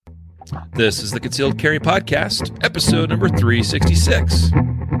This is the Concealed Carry Podcast, episode number 366.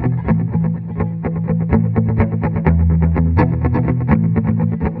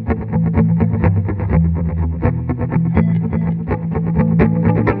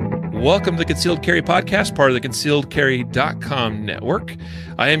 Welcome to the Concealed Carry Podcast, part of the concealedcarry.com network.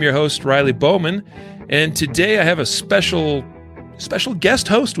 I am your host, Riley Bowman, and today I have a special guest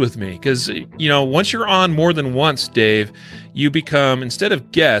host with me because, once you're on more than once, Dave, you become, instead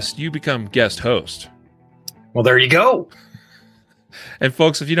of guest, you become guest host. Well, there you go. And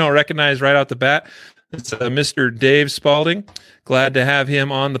folks, if you don't recognize right out the bat, it's Mr. Dave Spalding. Glad to have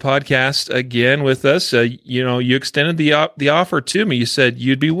him on the podcast again with us. You extended the offer to me. You said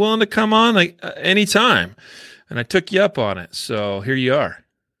you'd be willing to come on anytime, and I took you up on it. So here you are.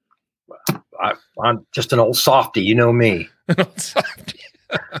 I'm just an old softy, you know me.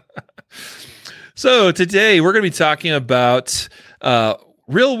 So today we're going to be talking about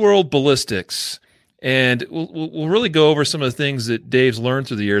real-world ballistics, and we'll really go over some of the things that Dave's learned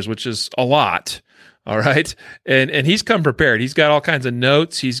through the years, which is a lot. All right, and he's come prepared. He's got all kinds of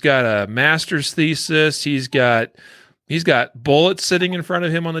notes. He's got a master's thesis. He's got bullets sitting in front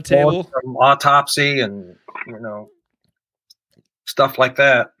of him on the table. From autopsy and stuff like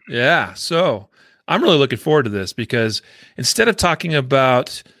that. Yeah, so I'm really looking forward to this because instead of talking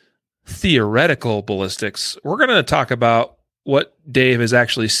about theoretical ballistics, we're going to talk about what Dave has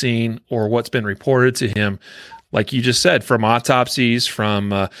actually seen or what's been reported to him, like you just said, from autopsies, from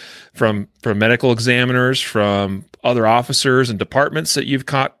medical examiners, from other officers and departments that you've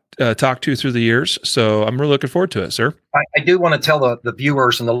talked to through the years. So I'm really looking forward to it, sir. I do want to tell the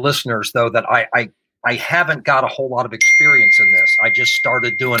viewers and the listeners, though, that I haven't got a whole lot of experience in this. I just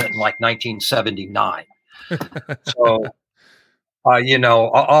started doing it in like 1979. So,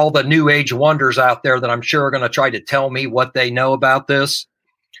 all the new age wonders out there that I'm sure are going to try to tell me what they know about this,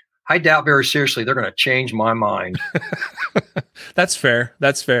 I doubt very seriously they're going to change my mind. That's fair.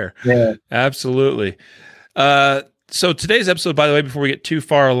 Yeah, absolutely. So today's episode, by the way, before we get too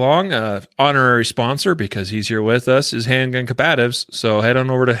far along, honorary sponsor, because he's here with us, is Handgun Combatives. So head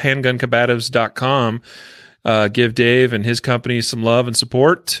on over to handguncombatives.com. Give Dave and his company some love and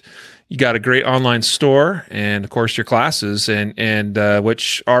support. You got a great online store, and of course your classes, and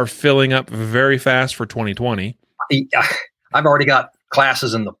which are filling up very fast for 2020. I've already got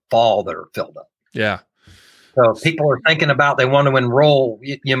classes in the fall that are filled up. Yeah. So people are thinking about, they want to enroll.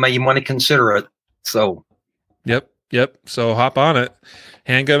 You want to consider it. So. Yep. So hop on it.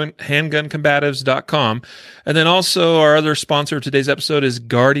 Handguncombatives.com. And then also our other sponsor of today's episode is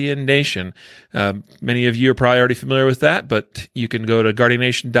Guardian Nation. Many of you are probably already familiar with that, but you can go to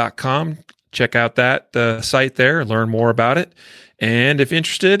guardiannation.com, check out that site there, learn more about it. And if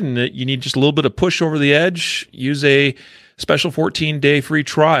interested and you need just a little bit of push over the edge, use a special 14-day free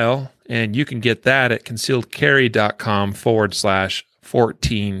trial, and you can get that at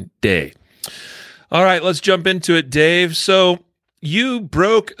concealedcarry.com/14-day. All right, let's jump into it, Dave. So you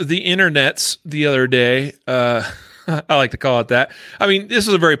broke the internets the other day. I like to call it that. I mean, this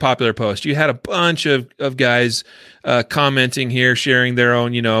was a very popular post. You had a bunch of guys commenting here, sharing their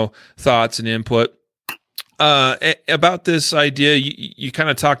own, thoughts and input about this idea. You kind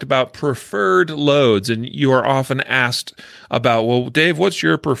of talked about preferred loads, and you are often asked about, well, Dave, what's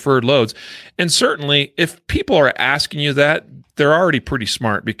your preferred loads? And certainly, if people are asking you that, they're already pretty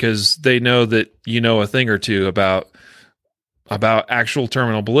smart because they know that you know a thing or two about actual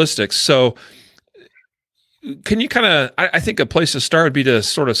terminal ballistics. So can you kind of, I think a place to start would be to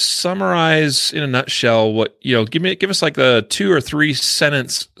sort of summarize in a nutshell what, give us like a 2 or 3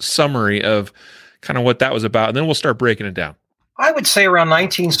 sentence summary of kind of what that was about, and then we'll start breaking it down. I would say around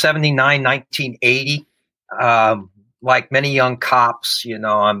 1979, 1980, like many young cops,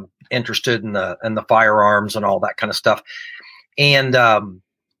 I'm interested in the firearms and all that kind of stuff. And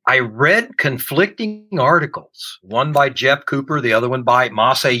I read conflicting articles, one by Jeff Cooper, the other one by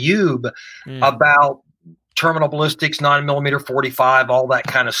Mas Ayoob, about terminal ballistics, 9mm 45, all that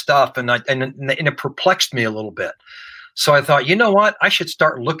kind of stuff. And it perplexed me a little bit. So I thought, you know what? I should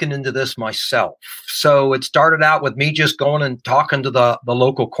start looking into this myself. So it started out with me just going and talking to the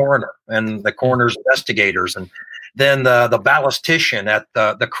local coroner and the coroner's investigators, and then the ballistician at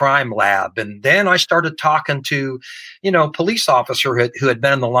the crime lab. And then I started talking to, police officer who had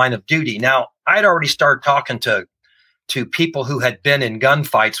been in the line of duty. Now, I'd already started talking to people who had been in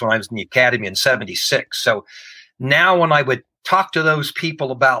gunfights when I was in the academy in 76. So now when I would talk to those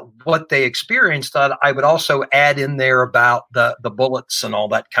people about what they experienced, I would also add in there about the bullets and all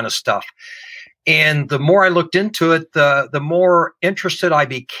that kind of stuff. And the more I looked into it, the more interested I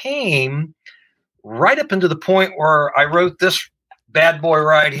became, right up into the point where I wrote this bad boy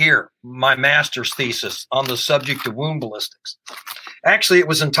right here, my master's thesis on the subject of wound ballistics. Actually, it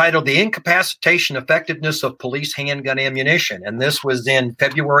was entitled The Incapacitation Effectiveness of Police Handgun Ammunition, and this was in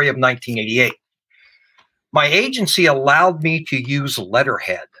February of 1988. My agency allowed me to use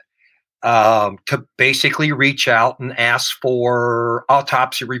letterhead to basically reach out and ask for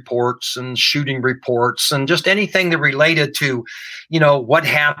autopsy reports and shooting reports and just anything that related to, what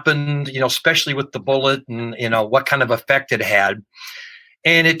happened, especially with the bullet and, what kind of effect it had.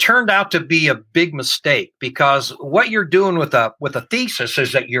 And it turned out to be a big mistake, because what you're doing with a thesis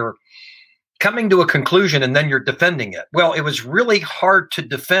is that you're coming to a conclusion and then you're defending it. Well, it was really hard to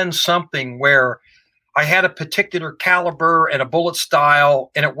defend something where I had a particular caliber and a bullet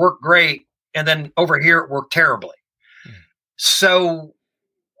style and it worked great, and then over here it worked terribly. So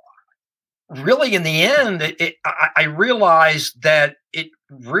really, in the end, I realized that it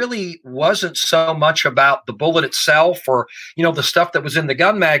really wasn't so much about the bullet itself or, the stuff that was in the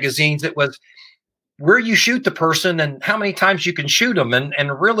gun magazines. It was where you shoot the person and how many times you can shoot them.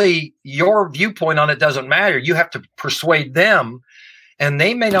 And really, your viewpoint on it doesn't matter. You have to persuade them, and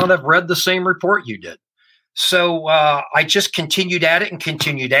they may not have read the same report you did. So I just continued at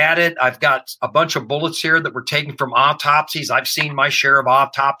it. I've got a bunch of bullets here that were taken from autopsies. I've seen my share of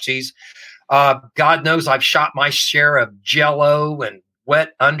autopsies. God knows I've shot my share of Jello and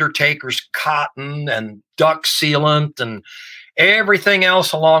wet Undertaker's cotton and duct sealant and everything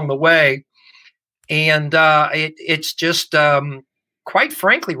else along the way. And it's just, quite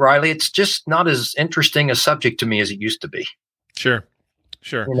frankly, Riley, it's just not as interesting a subject to me as it used to be. Sure.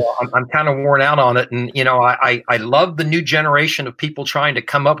 I'm kind of worn out on it. And, I love the new generation of people trying to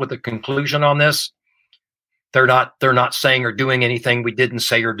come up with a conclusion on this. They're not saying or doing anything we didn't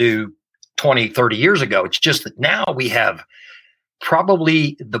say or do 20, 30 years ago. It's just that now we have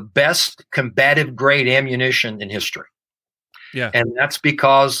probably the best combative grade ammunition in history. Yeah. And that's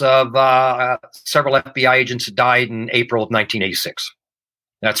because of several FBI agents who died in April of 1986.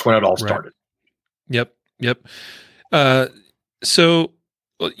 That's when it all started. Right. Yep. So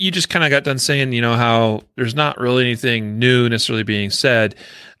you just kind of got done saying, how there's not really anything new necessarily being said,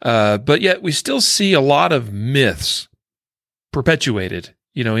 but yet we still see a lot of myths perpetuated,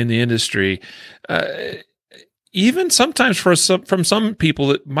 in the industry, even sometimes from some people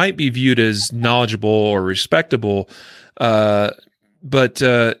that might be viewed as knowledgeable or respectable, but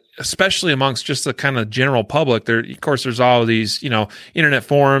especially amongst just the kind of general public. There's all these, internet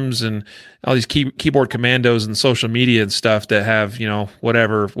forums and all these keyboard commandos and social media and stuff that have,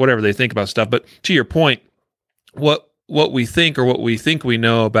 whatever they think about stuff. But to your point, what we think we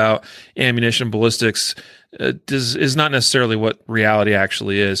know about ammunition ballistics is not necessarily what reality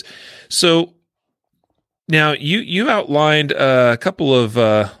actually is. So now you outlined a couple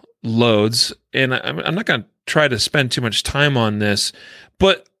of loads, and I'm not going to try to spend too much time on this,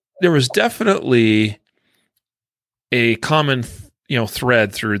 but there was definitely a common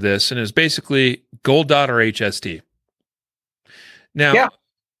thread through this, and it's basically Gold Dot or HST. Now, yeah.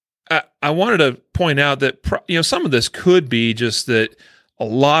 I wanted to point out that some of this could be just that a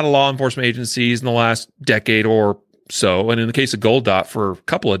lot of law enforcement agencies in the last decade or so, and in the case of Gold Dot for a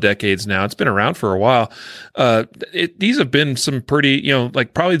couple of decades now, it's been around for a while. These have been some pretty,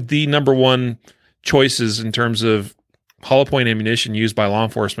 probably the number one choices in terms of hollow point ammunition used by law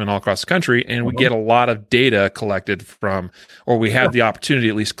enforcement all across the country, and we get a lot of data collected from, or we have the opportunity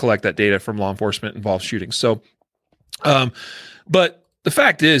to at least collect that data from law enforcement involved shootings. So, but the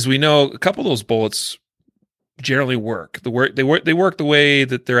fact is, we know a couple of those bullets generally work. They work the way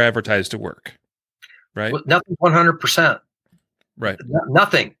that they're advertised to work, right? Well, nothing 100%. Right.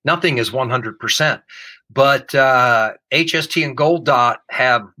 Nothing is 100%. But HST and Gold Dot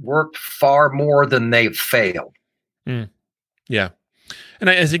have worked far more than they've failed. Yeah. And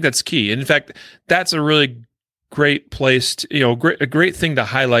I think that's key. And in fact, that's a really great place to, a great thing to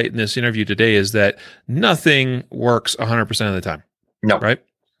highlight in this interview today is that nothing works 100% of the time. No, right?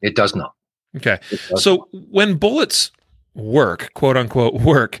 It does not. Okay. So when bullets work, quote unquote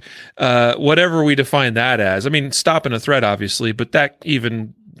work, whatever we define that as, stopping a threat, obviously, but that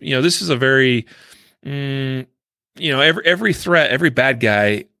even, this is a very, every threat, every bad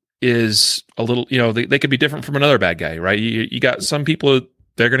guy is a little, they could be different from another bad guy, right? You got some people,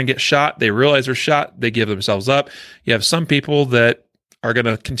 they're going to get shot. They realize they're shot. They give themselves up. You have some people that are going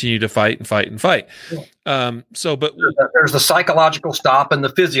to continue to fight and fight and fight. But there's the psychological stop and the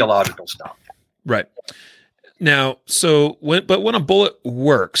physiological stop. Right. Now, so when a bullet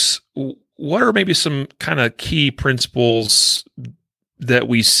works, what are maybe some kind of key principles that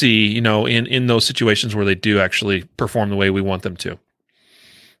we see, in those situations where they do actually perform the way we want them to?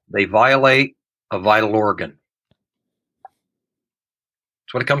 They violate a vital organ.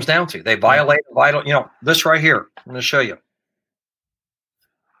 That's what it comes down to. They violate a vital, this right here. I'm going to show you.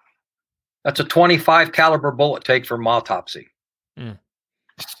 That's a 25 caliber bullet take from autopsy.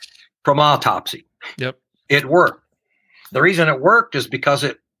 From autopsy. Yep. It worked. The reason it worked is because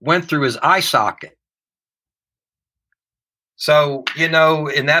it went through his eye socket. So, in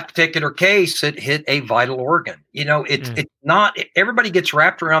that particular case, it hit a vital organ. It's not, everybody gets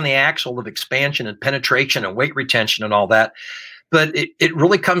wrapped around the axle of expansion and penetration and weight retention and all that. But it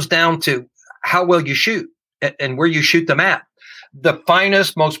really comes down to how well you shoot and where you shoot them at. The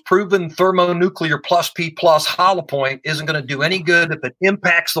finest, most proven thermonuclear plus P plus hollow point isn't going to do any good if it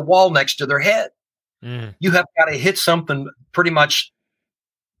impacts the wall next to their head. You have got to hit something pretty much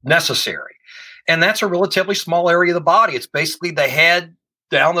necessary. And that's a relatively small area of the body. It's basically the head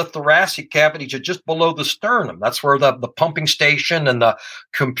down the thoracic cavity to just below the sternum. That's where the pumping station and the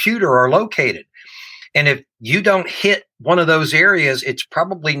computer are located. And if you don't hit one of those areas, it's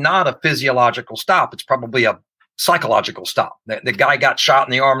probably not a physiological stop. It's probably a psychological stop. The guy got shot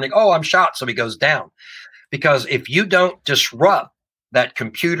in the arm and I'm shot. So he goes down. Because if you don't disrupt that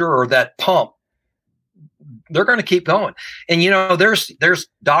computer or that pump, they're going to keep going. And, there's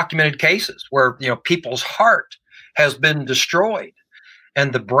documented cases where, people's heart has been destroyed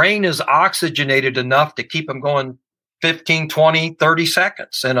and the brain is oxygenated enough to keep them going 15, 20, 30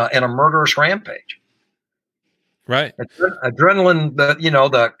 seconds in a murderous rampage. Right. Adrenaline, the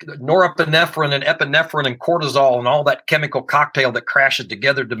norepinephrine and epinephrine and cortisol and all that chemical cocktail that crashes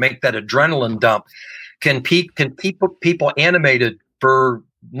together to make that adrenaline dump can keep people animated for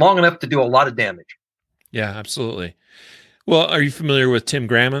long enough to do a lot of damage. Yeah, absolutely. Well, are you familiar with Tim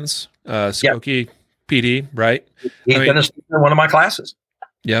Grammons, Skokie PD, right? He's been in one of my classes.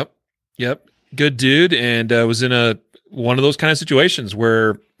 Yep. Good dude. And was in one of those kind of situations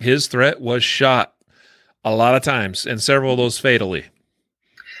where his threat was shot a lot of times and several of those fatally.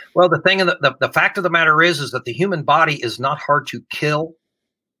 Well, the fact of the matter is that the human body is not hard to kill.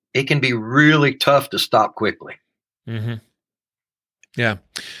 It can be really tough to stop quickly. Mm-hmm. Yeah.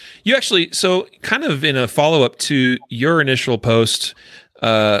 You actually, so kind of in a follow-up to your initial post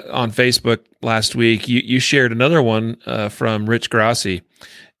on Facebook last week, you shared another one from Rich Grassi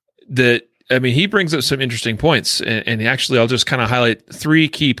that, he brings up some interesting points. And actually, I'll just kind of highlight 3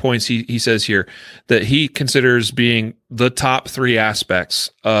 key points he says here that he considers being the top 3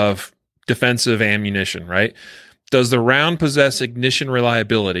 aspects of defensive ammunition, right? Does the round possess ignition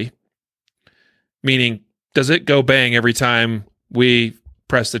reliability? Meaning, does it go bang every time we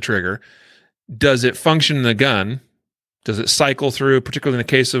press the trigger? Does it function in the gun? Does it cycle through, particularly in the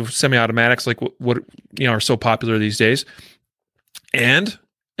case of semi-automatics, like what are so popular these days? And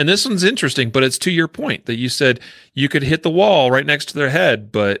this one's interesting, but it's to your point that you said you could hit the wall right next to their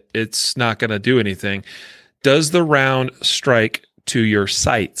head, but it's not going to do anything. Does the round strike to your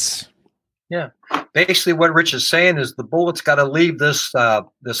sights? Yeah. Basically, what Rich is saying is the bullet's got to leave this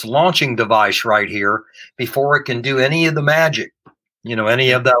launching device right here before it can do any of the magic, any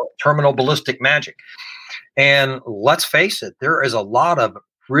of the terminal ballistic magic. And let's face it, there is a lot of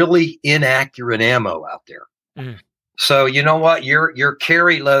really inaccurate ammo out there. So you know what? Your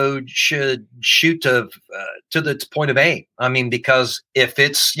carry load should shoot to its point of aim. Because if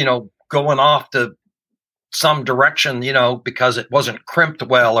it's going off to some direction, because it wasn't crimped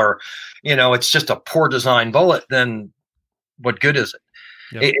well, or it's just a poor design bullet, then what good is it?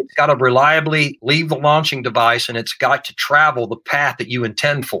 Yep. It's got to reliably leave the launching device, and it's got to travel the path that you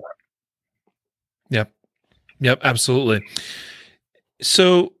intend for it. Yep, absolutely.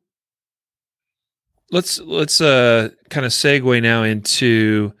 So let's kind of segue now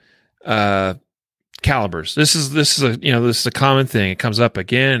into calibers. This is a common thing. It comes up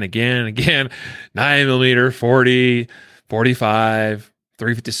again and again and again. 9mm, 40, 45,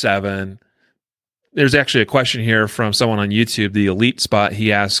 357. There's actually a question here from someone on YouTube, the Elite Spot.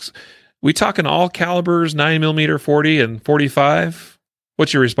 He asks, we talking all calibers, 9mm, 40, and 45?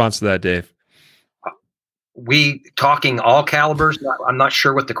 What's your response to that, Dave? We talking all calibers? I'm not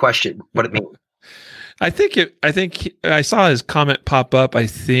sure what it means. I think I saw his comment pop up, I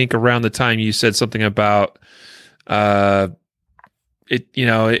think around the time you said something about a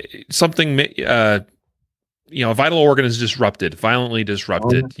vital organ is disrupted, violently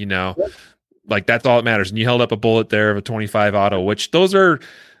disrupted, like that's all that matters. And you held up a bullet there of a 25 auto, which those are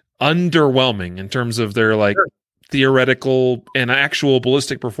underwhelming in terms of their theoretical and actual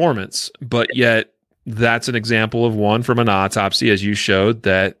ballistic performance, but yet that's an example of one from an autopsy, as you showed,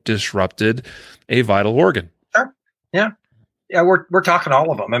 that disrupted a vital organ. Sure. Yeah. We're talking all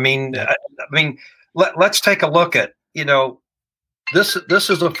of them. Let's take a look at, this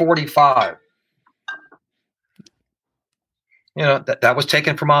is a 45. that was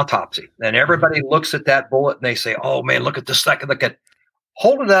taken from autopsy. And everybody looks at that bullet and they say, oh man, look at this second.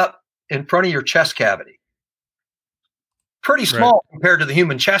 Hold it up in front of your chest cavity. Pretty small compared to the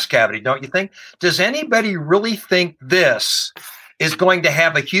human chest cavity, don't you think? Does anybody really think this is going to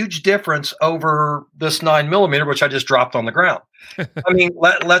have a huge difference over this 9mm, which I just dropped on the ground? I mean,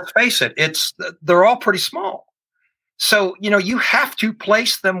 let's face it, they're all pretty small. So, you have to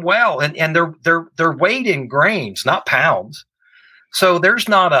place them well, and they're weighed in grains, not pounds. So there's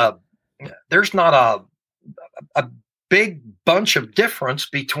not a big bunch of difference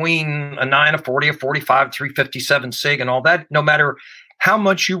between a 9, a 40, a 45, 357 SIG and all that, no matter how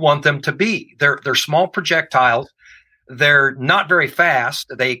much you want them to be. They're small projectiles. They're not very fast.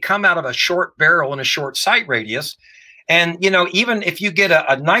 They come out of a short barrel and a short sight radius. And, even if you get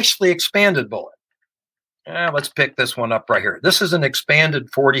a nicely expanded bullet, let's pick this one up right here. This is an expanded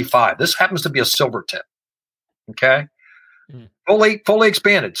 45. This happens to be a silver tip. Okay. Fully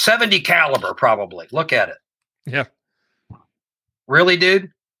expanded, 70 caliber, probably. Look at it. Yeah. Really, dude?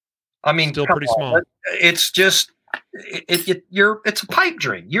 I mean, still pretty small. It's just it's a pipe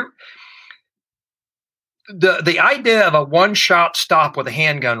dream. The idea of a one-shot stop with a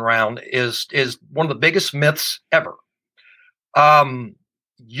handgun round is one of the biggest myths ever.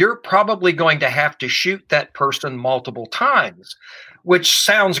 You're probably going to have to shoot that person multiple times, which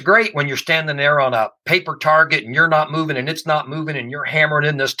sounds great when you're standing there on a paper target and you're not moving and it's not moving and you're hammering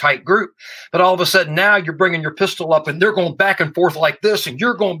in this tight group. But all of a sudden now you're bringing your pistol up and they're going back and forth like this and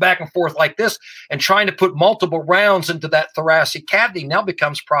you're going back and forth like this, and trying to put multiple rounds into that thoracic cavity now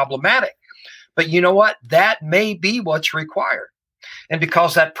becomes problematic. But you know what? That may be what's required. And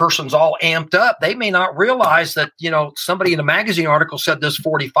because that person's all amped up, they may not realize that, somebody in a magazine article said this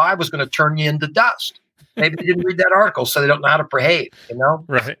 45 was going to turn you into dust. Maybe they didn't read that article, so they don't know how to behave,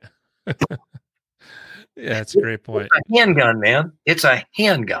 Right. Yeah, that's a great point. It's a handgun, man. It's a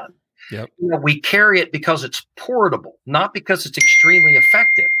handgun. Yep. We carry it because it's portable, not because it's extremely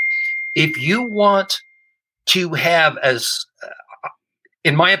effective. If you want to have,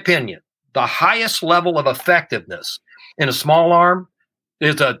 in my opinion, the highest level of effectiveness in a small arm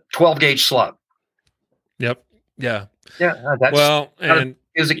is a 12 gauge slug. Yep. Yeah. Yeah.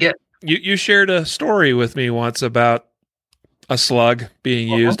 Is it get? You shared a story with me once about a slug being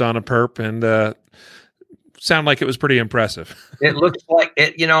used on a perp, and sounded like it was pretty impressive. It looks like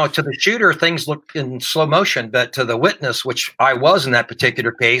it, to the shooter, things look in slow motion, but to the witness, which I was in that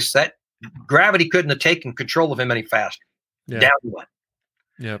particular case, that gravity couldn't have taken control of him any faster. Yeah. Down he went.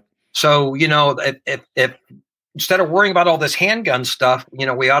 Yep. So, if instead of worrying about all this handgun stuff,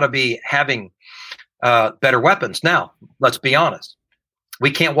 we ought to be having better weapons. Now, let's be honest. We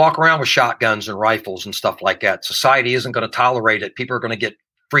can't walk around with shotguns and rifles and stuff like that. Society isn't going to tolerate it. People are going to get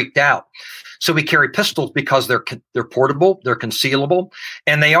freaked out. So we carry pistols because they're portable, they're concealable,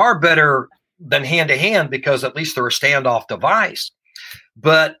 and they are better than hand-to-hand because at least they're a standoff device.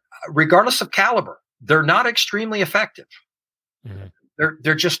 But regardless of caliber, they're not extremely effective. Mm-hmm.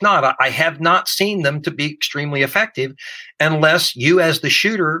 They're just not. I have not seen them to be extremely effective unless you, as the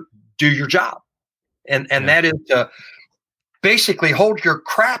shooter, do your job. And that is to basically hold your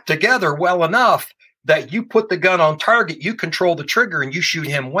crap together well enough that you put the gun on target, you control the trigger, and you shoot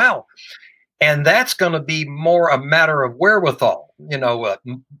him well. And that's going to be more a matter of wherewithal,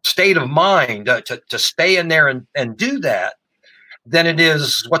 state of mind to stay in there and do that than it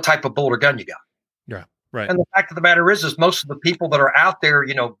is what type of bullet or gun you got. Yeah, right. And the fact of the matter is most of the people that are out there,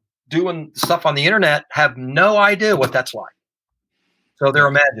 doing stuff on the internet have no idea what that's like. So they're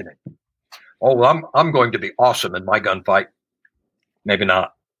imagining, oh, well, I'm going to be awesome in my gunfight. Maybe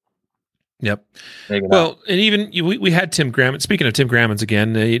not. Yep. Maybe not. Well, and even we had Tim Grammons. Speaking of Tim Grammons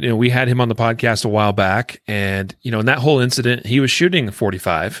again, we had him on the podcast a while back, and in that whole incident, he was shooting a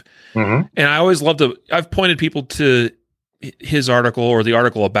 45. Mm-hmm. And I always love I've pointed people to his article or the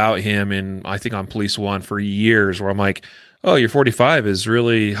article about him I think on Police One for years, where I'm like, oh, your 45 is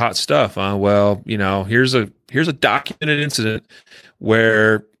really hot stuff. Well, here's a documented incident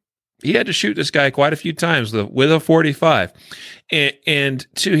where he had to shoot this guy quite a few times with a 45. And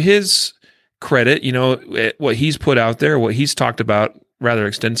to his credit, what he's put out there, what he's talked about rather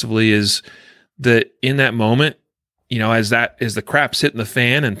extensively is that in that moment, as the crap's hitting the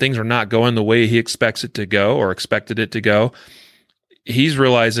fan and things are not going the way he expects it to go or expected it to go, he's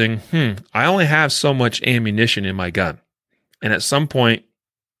realizing, I only have so much ammunition in my gun. And at some point,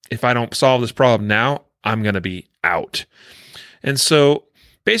 if I don't solve this problem now, I'm going to be out. And so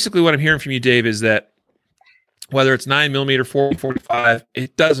basically what I'm hearing from you, Dave, is that whether it's 9mm, 40, 45,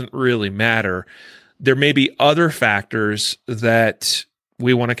 it doesn't really matter. There may be other factors that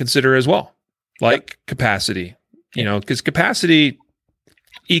we want to consider as well, like capacity, because capacity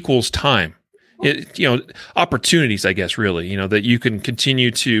equals time. Opportunities, I guess, really, that you can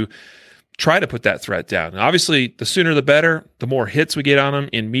continue to try to put that threat down. And obviously, the sooner the better. The more hits we get on them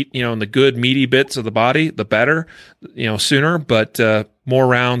in in the good meaty bits of the body, the better. Sooner, but more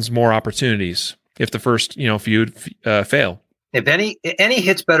rounds, more opportunities. If the first few fail, if any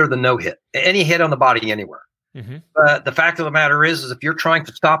hit's better than no hit. Any hit on the body anywhere. Mm-hmm. But the fact of the matter is if you're trying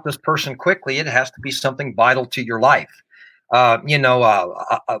to stop this person quickly, it has to be something vital to your life. A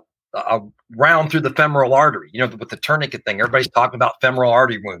round through the femoral artery, with the tourniquet thing. Everybody's talking about femoral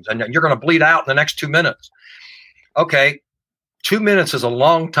artery wounds, and you're going to bleed out in the next 2 minutes. Okay, 2 minutes is a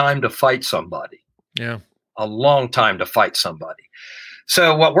long time to fight somebody. Yeah, a long time to fight somebody.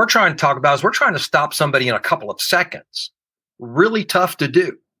 So what we're trying to talk about is we're trying to stop somebody in a couple of seconds. Really tough to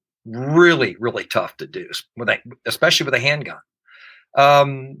do. Really, really tough to do, especially with a handgun.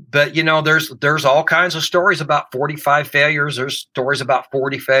 But there's all kinds of stories about 45 failures. There's stories about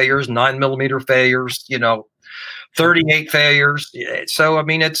 40 failures, 9mm failures, 38 failures. So, I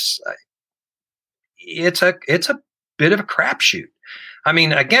mean, it's a bit of a crapshoot. I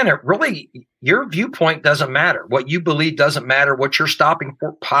mean, again, your viewpoint doesn't matter. What you believe doesn't matter. What your stopping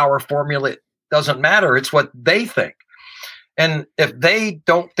power formula doesn't matter. It's what they think. And if they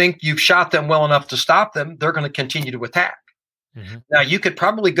don't think you've shot them well enough to stop them, they're going to continue to attack. Mm-hmm. Now, you could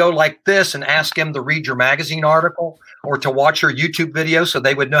probably go like this and ask them to read your magazine article or to watch your YouTube video so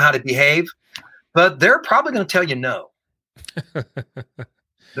they would know how to behave. But they're probably going to tell you no.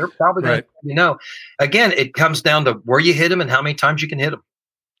 They're probably going to tell you no. Again, it comes down to where you hit them and how many times you can hit them.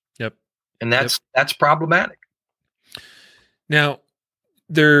 Yep. And that's problematic. Now,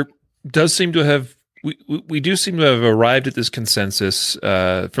 there does seem to have we do seem to have arrived at this consensus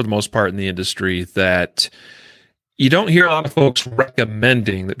for the most part in the industry that you don't hear a lot of folks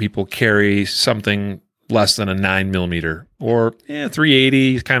recommending that people carry something less than a 9mm or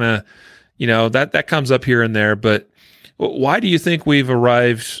 380 kind of, that comes up here and there. But why do you think we've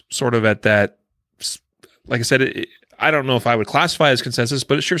arrived sort of at that? Like I said, I don't know if I would classify it as consensus,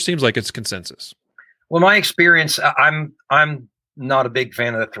 but it sure seems like it's consensus. Well, my experience, I'm not a big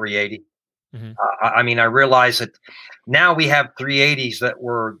fan of the 380. Mm-hmm. I mean, I realize that now we have 380s that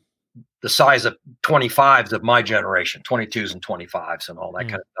were the size of 25s of my generation, 22s and 25s and all that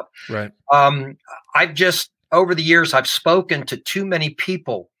kind of stuff. Right. I've just, over the years, I've spoken to too many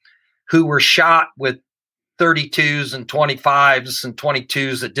people who were shot with 32s and 25s and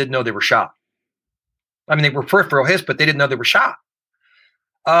 22s that didn't know they were shot. I mean, they were peripheral hits, but they didn't know they were shot.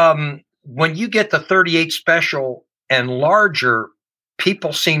 When you get the 38 special and larger,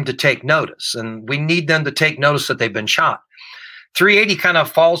 people seem to take notice, and we need them to take notice that they've been shot. 380 kind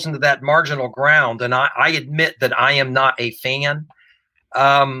of falls into that marginal ground, and I admit that I am not a fan.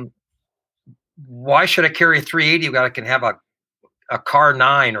 Why should I carry a 380 when I can have a Car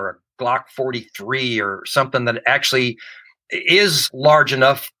 9 or a Glock 43 or something that actually is large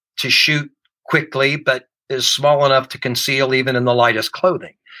enough to shoot quickly, but is small enough to conceal even in the lightest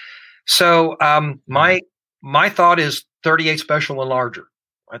clothing? So my thought is 38 special and larger.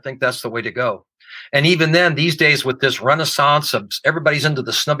 I think that's the way to go. And even then, these days with this renaissance of everybody's into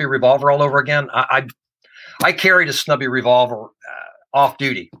the snubby revolver all over again, I carried a snubby revolver off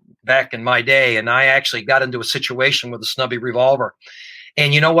duty back in my day, and I actually got into a situation with a snubby revolver.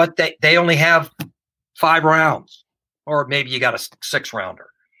 And you know what? They only have 5 rounds, or maybe you got a 6-rounder.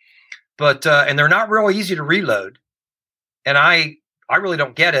 But and they're not real easy to reload. And I really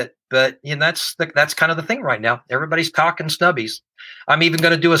don't get it. But that's kind of the thing right now. Everybody's talking snubbies. I'm even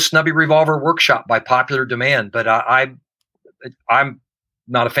going to do a snubby revolver workshop by popular demand, but I'm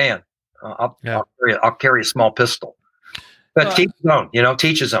not a fan. I'll carry a small pistol. But teach his own.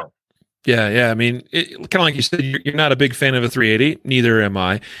 Teach his own. Yeah. I mean, kind of like you said, you're not a big fan of a 380. Neither am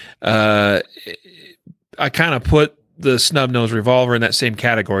I. I kind of put the snub nose revolver in that same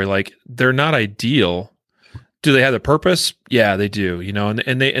category. Like, they're not ideal. Do they have the purpose? Yeah, they do.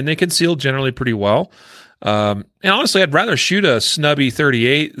 And they conceal generally pretty well. And honestly, I'd rather shoot a snubby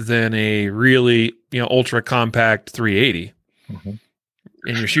 38 than a really ultra compact 380. Mm-hmm.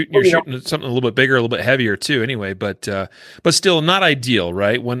 And you're shooting something a little bit bigger, a little bit heavier too. Anyway, but still not ideal,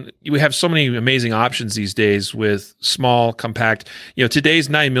 right? When we have so many amazing options these days with small, compact. Today's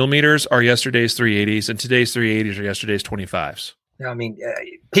 9mm are yesterday's 380s, and today's 380s are yesterday's 25s. I mean,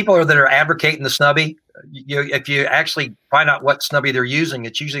 people that are advocating the snubby, if you actually find out what snubby they're using,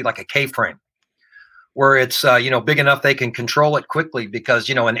 it's usually like a K-frame, where it's big enough they can control it quickly, because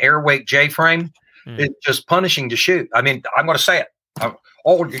an airweight J-frame is just punishing to shoot. I mean, I'm going to say it.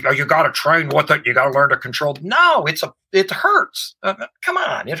 oh, you got to train with it. You got to learn to control. No, it hurts. Come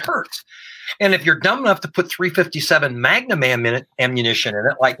on, it hurts. And if you're dumb enough to put 357 Magnum ammunition in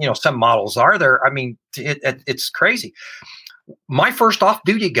it, like, some models are there, I mean, it's crazy. My first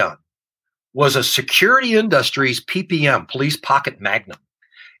off-duty gun was a Security Industries PPM, Police Pocket Magnum.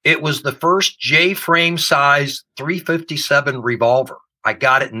 It was the first J-frame size 357 revolver. I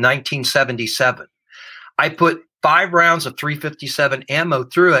got it in 1977. I put 5 rounds of 357 ammo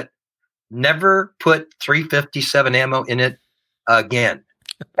through it, never put 357 ammo in it again,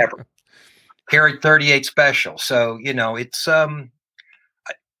 ever. Carried 38 special. So, it's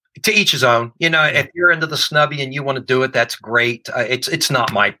to each his own. If you're into the snubby and you want to do it, that's great. It's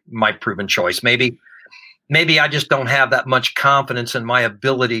not my proven choice. Maybe I just don't have that much confidence in my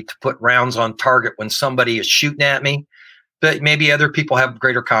ability to put rounds on target when somebody is shooting at me. But maybe other people have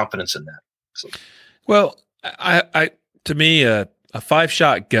greater confidence in that. So. Well, I to me, a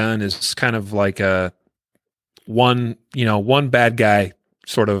 5-shot gun is kind of like a one bad guy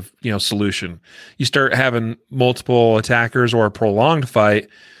sort of, solution. You start having multiple attackers or a prolonged fight,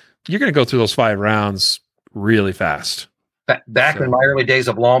 you're going to go through those 5 rounds really fast. Back in my early days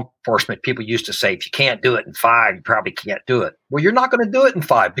of law enforcement, people used to say, if you can't do it in 5, you probably can't do it. Well, you're not going to do it in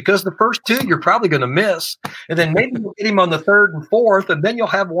 5 because the first 2 you're probably going to miss. And then maybe you'll get him on the 3rd and 4th, and then you'll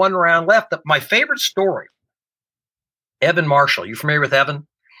have 1 round left. My favorite story, Evan Marshall. You familiar with Evan?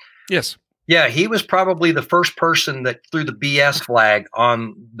 Yes. Yeah, he was probably the first person that threw the BS flag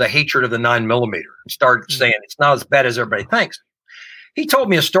on the hatred of the 9mm and started saying it's not as bad as everybody thinks. He told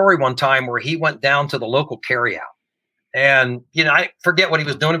me a story one time where he went down to the local carryout. And, I forget what he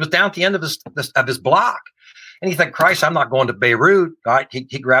was doing. It was down at the end of his block. And he thought, Christ, I'm not going to Beirut. Right?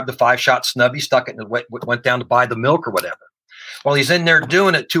 He grabbed the 5-shot snubby, stuck it, and went down to buy the milk or whatever. While he's in there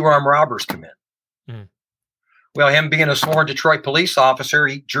doing it, 2 armed robbers come in. Mm. Well, him being a sworn Detroit police officer,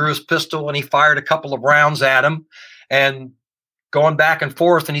 he drew his pistol and he fired a couple of rounds at him and going back and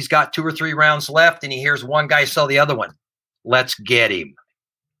forth. And he's got 2 or 3 rounds left. And he hears one guy tell the other one, let's get him.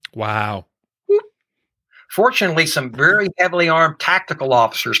 Wow. Fortunately, some very heavily armed tactical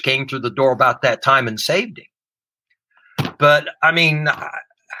officers came through the door about that time and saved him. But, I mean,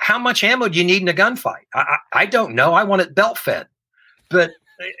 how much ammo do you need in a gunfight? I don't know. I want it belt fed. But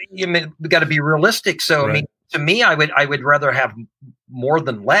we got to be realistic. So, right. I mean, to me, I would rather have more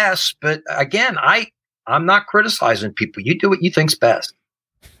than less. But again, I'm not criticizing people. You do what you think's best.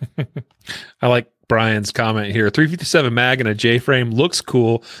 I like Brian's comment here. 357 mag and a J-frame looks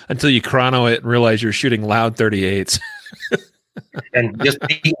cool until you chrono it and realize you're shooting loud 38s. And just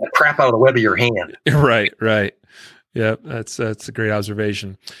beat the crap out of the web of your hand. Right. Yeah, that's a great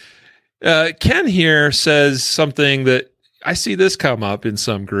observation. Ken here says something that I see this come up in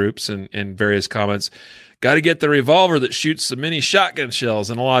some groups and various comments. Got to get the revolver that shoots the mini shotgun shells,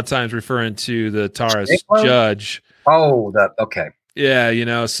 and a lot of times referring to the Taurus Judge. Oh, okay.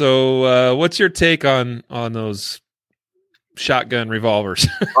 Yeah, so what's your take on those shotgun revolvers?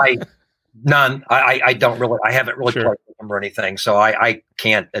 None. I don't really. I haven't really played with them or anything, so I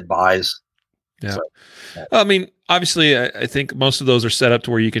can't advise. Yeah. So, well, I mean, obviously, I think most of those are set up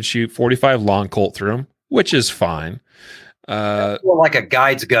to where you can shoot 45 long Colt through them, which is fine. It's more like a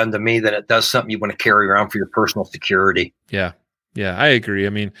guide's gun to me than it does something you want to carry around for your personal security. Yeah, I agree. I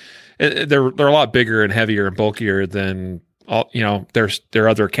mean, they're a lot bigger and heavier and bulkier than all their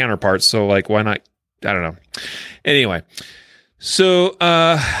other counterparts. So, like, why not? I don't know. Anyway, so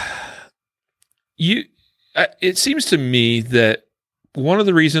it seems to me that one of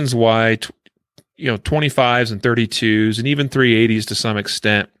the reasons why 25s and 32s and even 380s to some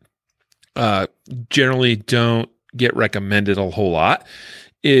extent generally don't get recommended a whole lot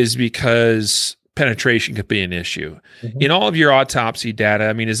is because penetration could be an issue. Mm-hmm. In all of your autopsy data,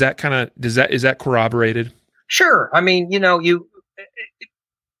 I mean, is that corroborated? Sure. I mean,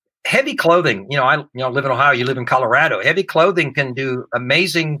 heavy clothing, I live in Ohio, you live in Colorado. Heavy clothing can do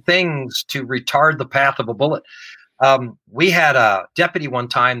amazing things to retard the path of a bullet. We had a deputy one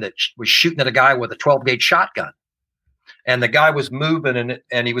time that was shooting at a guy with a 12-gauge shotgun, and the guy was moving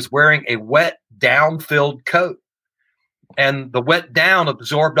and he was wearing a wet down-filled coat, and the wet down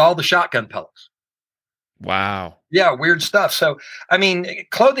absorbed all the shotgun pellets. Wow. Yeah, weird stuff. So, I mean,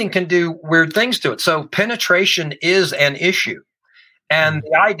 clothing can do weird things to it. So penetration is an issue. And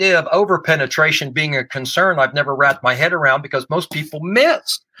the idea of over-penetration being a concern, I've never wrapped my head around because most people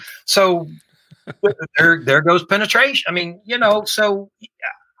miss. So there goes penetration. I mean, so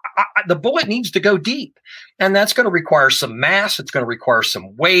the bullet needs to go deep. And that's going to require some mass. It's going to require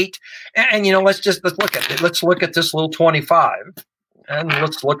some weight. And let's look at it. Let's look at this little 25. And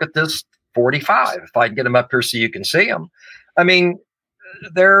let's look at this 45. If I can get them up here so you can see them. I mean,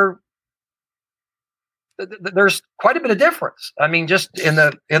 there's quite a bit of difference. I mean, just in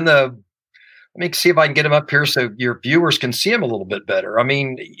the let me see if I can get them up here so your viewers can see them a little bit better. I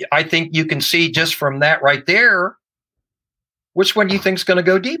mean, I think you can see just from that right there, which one do you think is going to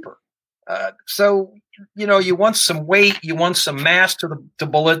go deeper? So, you want some weight, you want some mass to the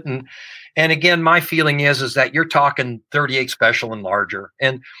bullet. And again, my feeling is that you're talking 38 special and larger.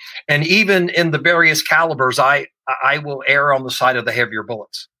 And even in the various calibers, I will err on the side of the heavier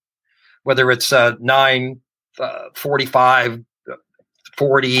bullets, whether it's 9, 45,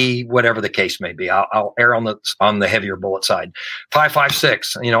 40, whatever the case may be. I'll err on the heavier bullet side.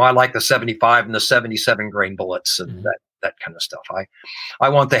 5.56. I like the 75 and the 77 grain bullets and that kind of stuff. I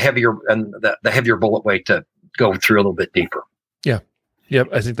want the heavier and the heavier bullet weight to go through a little bit deeper. Yeah. Yep.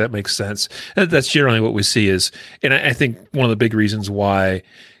 I think that makes sense. And that's generally what we see is, and I think one of the big reasons why,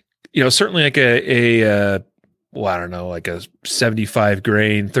 certainly like I don't know, like a 75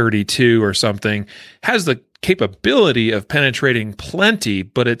 grain 32 or something has the capability of penetrating plenty,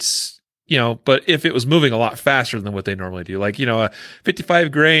 but it's, but if it was moving a lot faster than what they normally do, like, a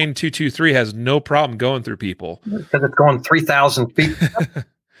 55 grain 223 has no problem going through people. Because it's going 3,000 feet.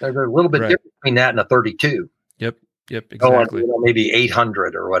 There's a little bit difference between that and a 32. Yep, exactly. Going, maybe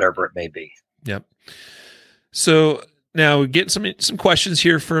 800 or whatever it may be. Yep. So now we get some questions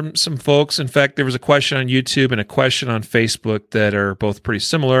here from some folks. In fact, there was a question on YouTube and a question on Facebook that are both pretty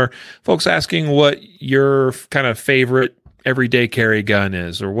similar. Folks asking what your kind of favorite everyday carry gun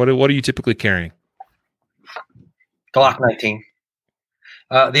is, or what are you typically carrying? Glock 19.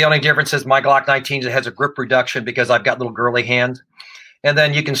 The only difference is my Glock 19 has a grip reduction because I've got little girly hands. And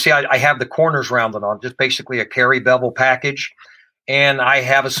then you can see I have the corners rounded on, just basically a carry bevel package. And I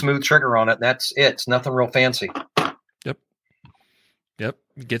have a smooth trigger on it. And that's it. It's nothing real fancy. Yep.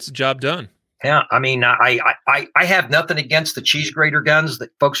 Gets the job done. Yeah. I mean, I have nothing against the cheese grater guns that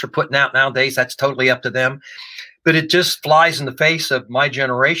folks are putting out nowadays. That's totally up to them. But it just flies in the face of my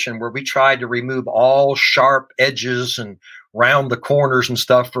generation where we tried to remove all sharp edges and round the corners and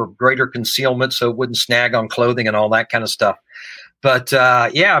stuff for greater concealment so it wouldn't snag on clothing and all that kind of stuff. But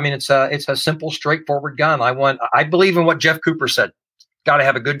I mean, it's a simple, straightforward gun. I believe in what Jeff Cooper said. It's got to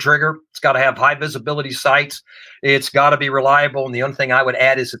have a good trigger. It's got to have high visibility sights. It's got to be reliable. And the only thing I would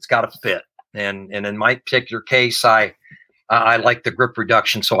add is it's got to fit. And in my particular case, I like the grip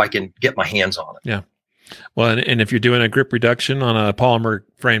reduction so I can get my hands on it. Yeah. Well, and if you're doing a grip reduction on a polymer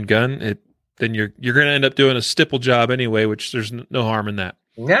framed gun, then you're going to end up doing a stipple job anyway, which there's no harm in that.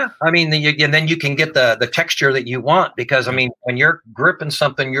 Yeah, I mean, and then you can get the texture that you want because, I mean, when you're gripping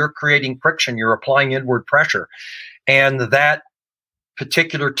something, you're creating friction, you're applying inward pressure. And that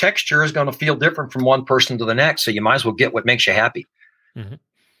particular texture is going to feel different from one person to the next. So you might as well get what makes you happy. Mm-hmm.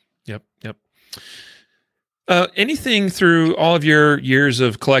 Yep. Anything through all of your years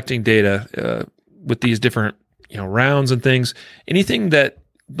of collecting data with these different rounds and things, anything that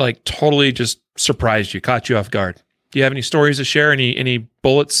like totally just surprised you, caught you off guard? Do you have any stories to share? Any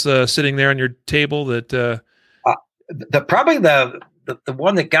bullets sitting there on your table that? Probably the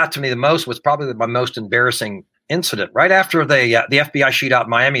one that got to me the most was probably my most embarrassing incident. Right after the FBI shootout in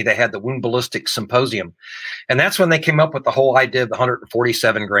Miami, they had the Wound Ballistics Symposium, and that's when they came up with the whole idea of the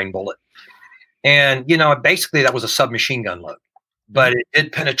 147 grain bullet. And basically that was a submachine gun load, but it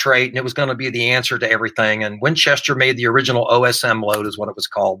did penetrate, and it was going to be the answer to everything. And Winchester made the original OSM load, is what it was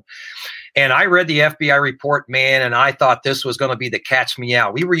called. And I read the FBI report, man, and I thought this was going to be the catch me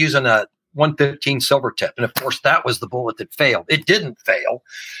out. We were using a 115 Silvertip, and of course, that was the bullet that failed. It didn't fail,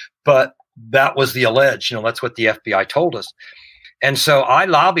 but that was the alleged. That's what the FBI told us. And so I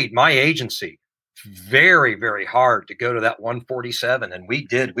lobbied my agency very, very hard to go to that 147, and we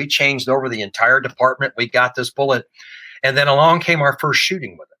did. We changed over the entire department. We got this bullet, and then along came our first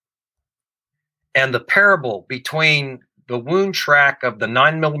shooting with it. And the parable between the wound track of the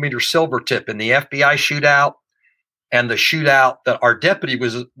 9mm Silvertip in the FBI shootout and the shootout that our deputy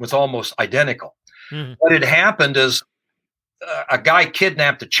was almost identical. Mm-hmm. What had happened is a guy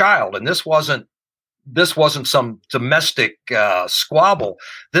kidnapped a child, and this wasn't some domestic squabble.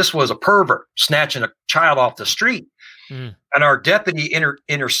 This was a pervert snatching a child off the street. Mm. And our deputy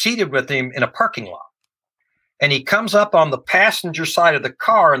interceded with him in a parking lot. And he comes up on the passenger side of the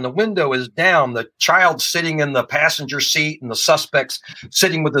car, and the window is down. The child's sitting in the passenger seat, and the suspect's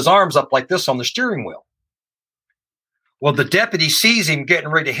sitting with his arms up like this on the steering wheel. Well, the deputy sees him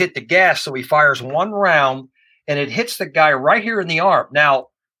getting ready to hit the gas, so he fires one round, and it hits the guy right here in the arm. Now,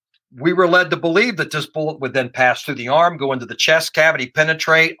 we were led to believe that this bullet would then pass through the arm, go into the chest cavity,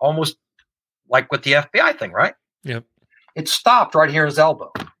 penetrate, almost like with the FBI thing, right? Yep. It stopped right here in his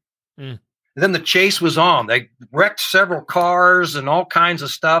elbow. Mm. Then the chase was on. They wrecked several cars and all kinds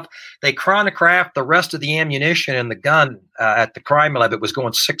of stuff. They chronographed the rest of the ammunition and the gun at the crime lab. It was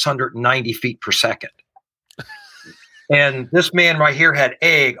going 690 feet per second. And this man right here had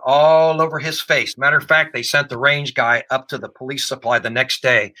egg all over his face. Matter of fact, they sent the range guy up to the police supply the next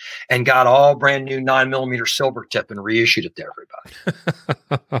day and got all brand new 9mm silver tip and reissued it to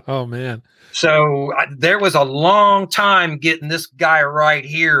everybody. Oh, man. So there was a long time getting this guy right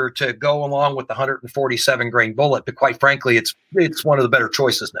here to go along with the 147 grain bullet. But quite frankly, it's one of the better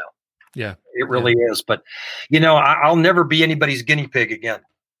choices now. Yeah, it really is. But, I'll never be anybody's guinea pig again.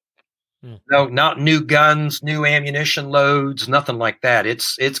 No, not new guns, new ammunition loads, nothing like that.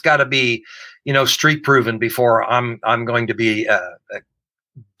 It's got to be, street proven before I'm going to be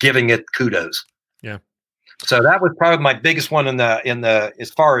giving it kudos. Yeah. So that was probably my biggest one in the as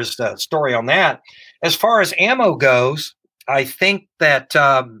far as the story on that. As far as ammo goes, I think that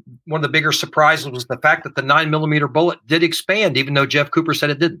one of the bigger surprises was the fact that the 9mm bullet did expand, even though Jeff Cooper said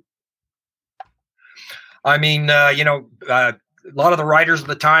it didn't. I mean, a lot of the writers of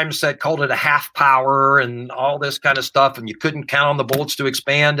the time called it a half power and all this kind of stuff, and you couldn't count on the bullets to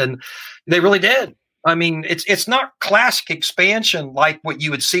expand, and they really did. I mean, it's not classic expansion like what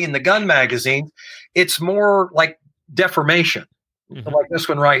you would see in the gun magazines. It's more like deformation. Mm-hmm. Like this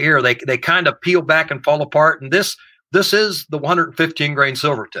one right here, they kind of peel back and fall apart, and this is the 115 grain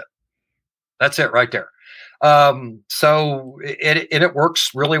silver tip. That's it right there. So it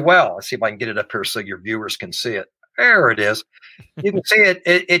works really well. Let's see if I can get it up here so your viewers can see it. There it is. You can see it.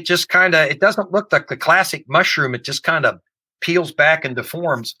 It just kind of, it doesn't look like the classic mushroom. It just kind of peels back and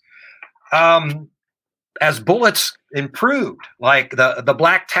deforms. As bullets improved, like the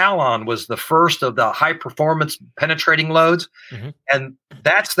Black Talon was the first of the high performance penetrating loads. Mm-hmm. And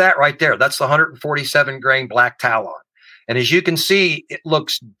that's that right there. That's the 147 grain Black Talon. And as you can see, it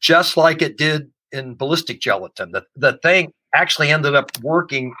looks just like it did in ballistic gelatin. The thing actually ended up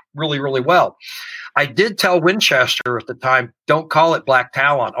working really, really well. I did tell Winchester at the time, don't call it Black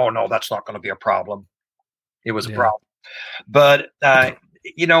Talon. Oh, no, that's not going to be a problem. It was a problem. But,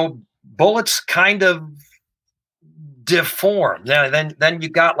 bullets kind of deform. Then you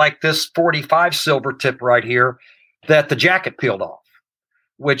got like this 45 silver tip right here that the jacket peeled off,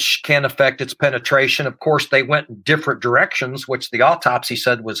 which can affect its penetration. Of course, they went in different directions, which the autopsy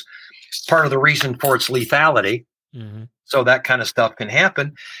said was part of the reason for its lethality. Mm-hmm. So that kind of stuff can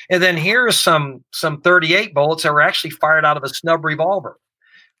happen. And then here's some 38 bullets that were actually fired out of a snub revolver.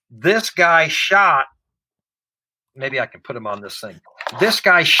 This guy shot, maybe I can put him on this thing. This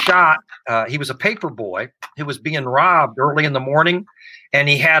guy shot, he was a paper boy who was being robbed early in the morning, and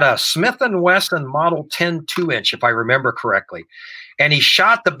he had a Smith & Wesson Model 10 2-inch, if I remember correctly. And he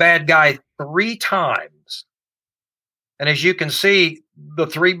shot the bad guy 3 times. And as you can see, the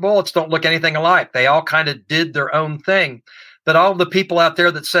 3 bullets don't look anything alike. They all kind of did their own thing. But all the people out there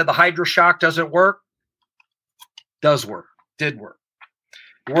that said the HydroShock doesn't work, does work, did work.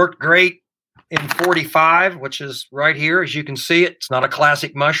 It worked great in 45, which is right here. As you can see, it's not a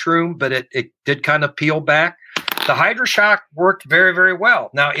classic mushroom, but it did kind of peel back. The HydroShock worked very, very well.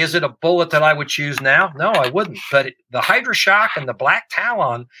 Now, is it a bullet that I would choose now? No, I wouldn't. But the HydroShock and the Black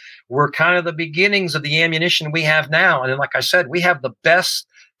Talon were kind of the beginnings of the ammunition we have now. And then, like I said, we have the best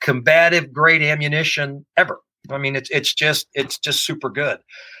combative grade ammunition ever. I mean, it's just super good.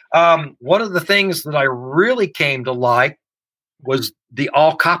 One of the things that I really came to like was the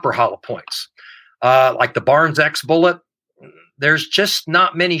all copper hollow points, like the Barnes X bullet. There's just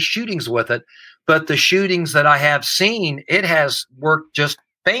not many shootings with it. But the shootings that I have seen, it has worked just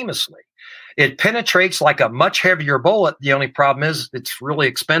famously. It penetrates like a much heavier bullet. The only problem is it's really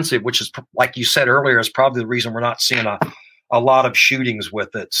expensive, which is, like you said earlier, is probably the reason we're not seeing a lot of shootings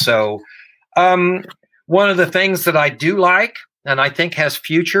with it. So one of the things that I do like, and I think has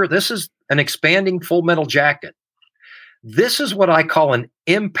future, this is an expanding full metal jacket. This is what I call an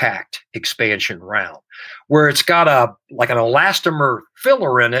impact expansion round, where it's got an elastomer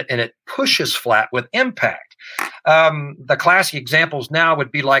filler in it and it pushes flat with impact. The classic examples now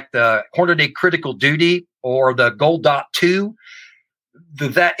would be like the Hornady Critical Duty or the Gold Dot 2.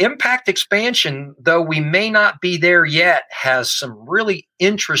 That impact expansion, though we may not be there yet, has some really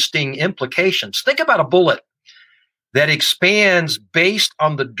interesting implications. Think about a bullet that expands based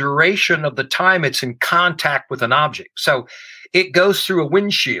on the duration of the time it's in contact with an object. So it goes through a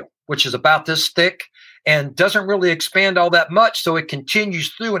windshield, which is about this thick, and doesn't really expand all that much. So it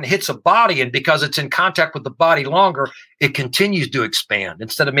continues through and hits a body. And because it's in contact with the body longer, it continues to expand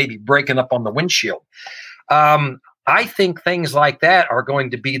instead of maybe breaking up on the windshield. I think things like that are going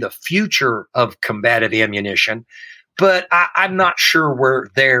to be the future of combative ammunition, but I'm not sure we're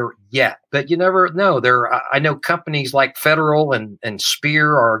there yet. But you never know. I know companies like Federal and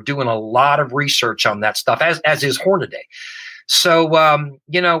Spear are doing a lot of research on that stuff, as is Hornady. So,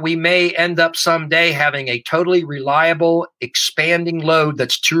 we may end up someday having a totally reliable, expanding load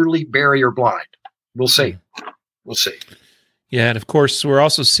that's truly barrier blind. We'll see. We'll see. Yeah, and of course, we're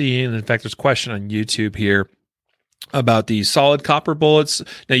also seeing, in fact, there's a question on YouTube here about the solid copper bullets.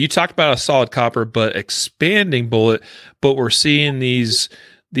 Now, you talked about a solid copper, but expanding bullet, but we're seeing these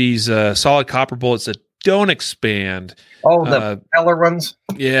solid copper bullets that don't expand. Oh, the propeller ones?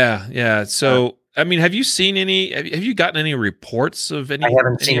 Yeah. So, I mean, have you seen any? Have you gotten any reports of any? I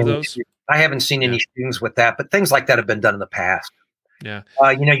haven't seen of those. I haven't seen any shootings with that, but things like that have been done in the past. Yeah.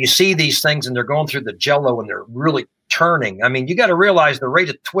 You see these things and they're going through the jello and they're really turning. I mean, you got to realize the rate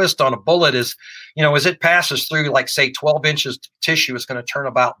of twist on a bullet is, as it passes through, like say 12 inches of tissue, it's going to turn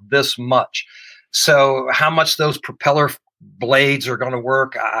about this much. So how much those propeller blades are going to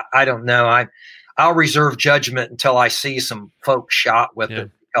work, I don't know. I'll reserve judgment until I see some folks shot with it,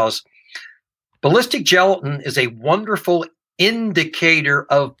 because ballistic gelatin is a wonderful indicator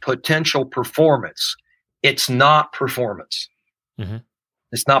of potential performance. It's not performance. Mm-hmm.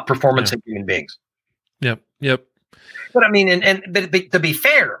 It's not performance in human beings. Yep. But I mean, and to be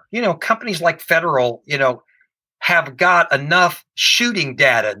fair, companies like Federal, have got enough shooting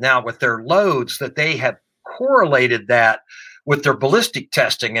data now with their loads that they have correlated that with their ballistic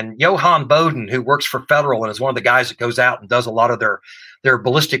testing. And Johan Boden, who works for Federal and is one of the guys that goes out and does a lot of their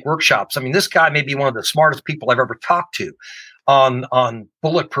ballistic workshops. I mean, this guy may be one of the smartest people I've ever talked to on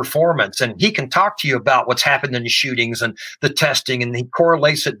bullet performance, and he can talk to you about what's happened in the shootings and the testing, and he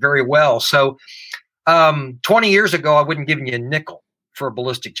correlates it very well. So 20 years ago, I wouldn't give you a nickel for a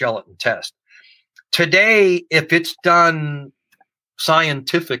ballistic gelatin test. Today, if it's done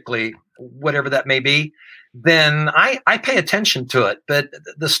scientifically, whatever that may be, then I pay attention to it. But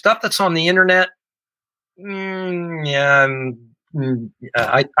the stuff that's on the internet,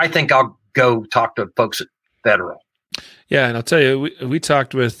 I think I'll go talk to folks at Federal. Yeah, and I'll tell you, we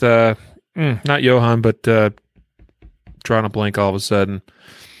talked with not Johan, but drawing a blank all of a sudden,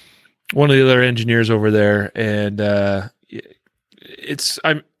 one of the other engineers over there, and I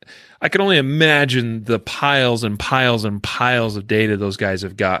can only imagine the piles and piles and piles of data those guys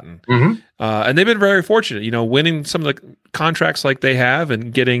have gotten, and they've been very fortunate, winning some of the contracts like they have,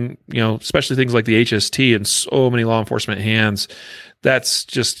 and getting, especially things like the HST in so many law enforcement hands. That's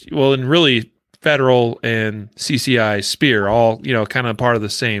just, and really Federal and CCI Spear, all kind of part of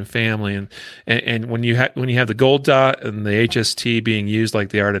the same family, and when you have the gold dot and the HST being used like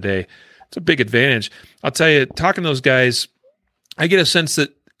they are today, it's a big advantage. I'll tell you, talking to those guys, I get a sense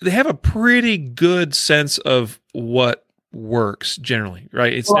that they have a pretty good sense of what works generally,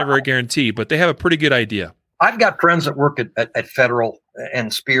 right? It's never a guarantee, but they have a pretty good idea. I've got friends that work at Federal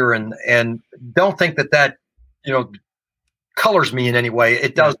and Spear, and don't think that colors me in any way.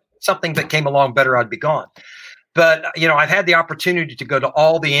 It does. Something that came along better, I'd be gone. But, I've had the opportunity to go to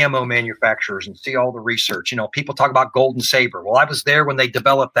all the ammo manufacturers and see all the research. People talk about Golden Saber. Well, I was there when they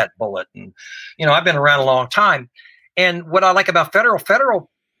developed that bullet. And, I've been around a long time. And what I like about Federal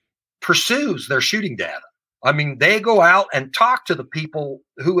pursues their shooting data. I mean, they go out and talk to the people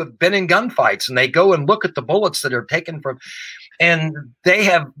who have been in gunfights, and they go and look at the bullets that are taken from, and they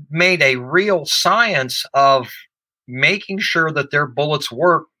have made a real science of making sure that their bullets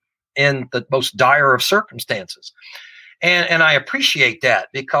work in the most dire of circumstances. And I appreciate that,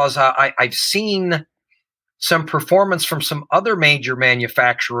 because I've seen some performance from some other major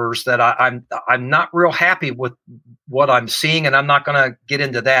manufacturers that I'm not real happy with what I'm seeing, and I'm not going to get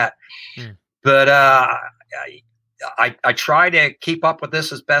into that. But I try to keep up with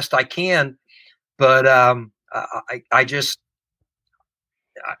this as best I can. But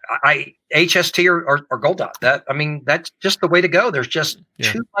HST or Gold Dot. That's just the way to go. There's just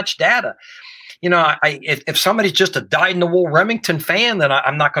too much data. If somebody's just a dyed-in-the-wool Remington fan, then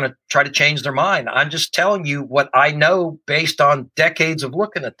I'm not going to try to change their mind. I'm just telling you what I know based on decades of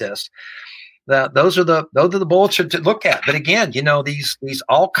looking at this. Those are the bullets to look at. But again, these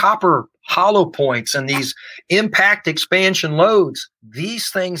all copper hollow points and these impact expansion loads, these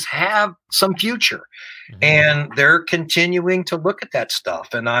things have some future, and they're continuing to look at that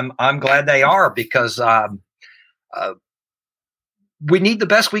stuff. And I'm glad they are, because we need the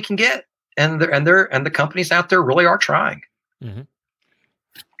best we can get, and the companies out there really are trying.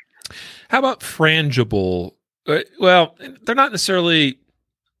 How about frangible? Well, they're not necessarily.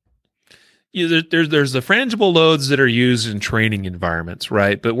 there's the frangible loads that are used in training environments,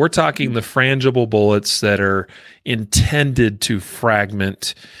 right? But we're talking the frangible bullets that are intended to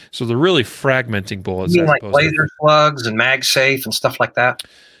fragment. So they're really fragmenting bullets. You mean like laser slugs and MagSafe and stuff like that?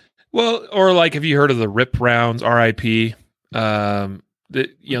 Well, or like, have you heard of the RIP rounds, RIP?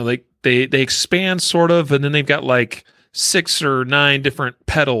 They expand sort of, and then they've got like 6 or 9 different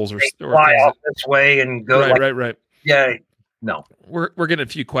pedals, or fly off this way and go. Right. Yeah, no. We're getting a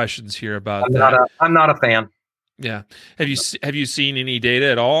few questions here about I'm not a fan. Yeah. Have you seen any data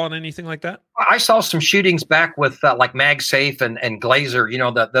at all on anything like that? I saw some shootings back with like MagSafe and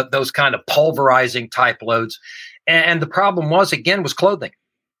Glazer, those kind of pulverizing type loads. And the problem was clothing.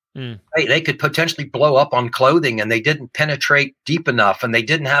 They could potentially blow up on clothing, and they didn't penetrate deep enough, and they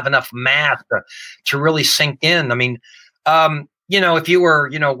didn't have enough mass to really sink in. I mean, if you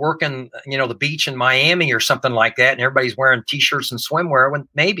were, working, the beach in Miami or something like that, and everybody's wearing T-shirts and swimwear,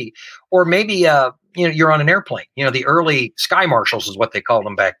 maybe, you're on an airplane. The early Sky Marshals is what they called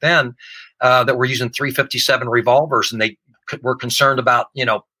them back then, that were using .357 revolvers, and they were concerned about,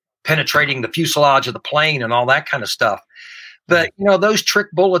 penetrating the fuselage of the plane and all that kind of stuff. But, those trick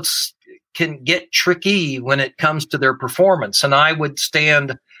bullets can get tricky when it comes to their performance. And I would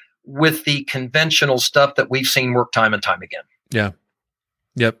stand with the conventional stuff that we've seen work time and time again. Yeah.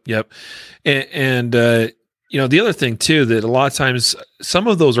 Yep. And the other thing too, that a lot of times some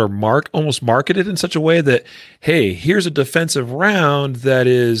of those are almost marketed in such a way that, hey, here's a defensive round that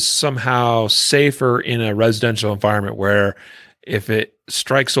is somehow safer in a residential environment where if it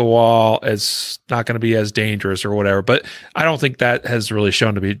strikes a wall, it's not going to be as dangerous or whatever. But I don't think that has really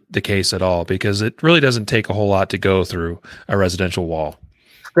shown to be the case at all, because it really doesn't take a whole lot to go through a residential wall.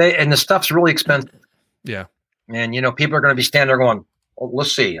 And the stuff's really expensive. Yeah. And, people are going to be standing there going, well,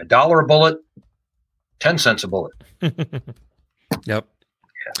 let's see, $1 a bullet, 10 cents a bullet. Yep. Yeah.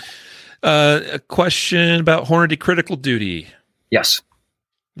 A question about Hornady Critical Duty. Yes.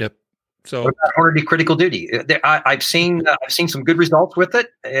 Yep. So what about Hornady Critical Duty? I've seen some good results with it,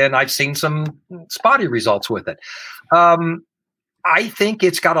 and I've seen some spotty results with it. I think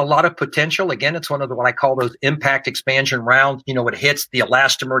it's got a lot of potential. Again, it's one of what I call those impact expansion rounds. It hits, the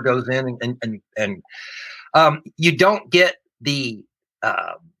elastomer goes in, and you don't get the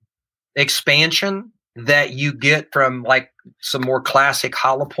expansion that you get from like some more classic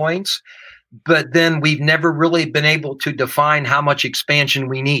hollow points. But then we've never really been able to define how much expansion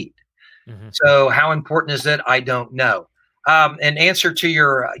we need. Mm-hmm. So how important is it? I don't know. In answer to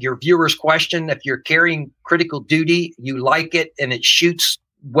your viewer's question, if you're carrying Critical Duty, you like it, and it shoots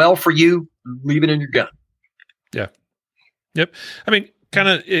well for you, leave it in your gun. Yeah. Yep. I mean, kind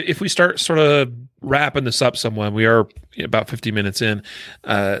of, if we start sort of wrapping this up somewhat, we are about 50 minutes in,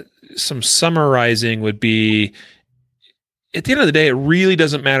 some summarizing would be, at the end of the day, it really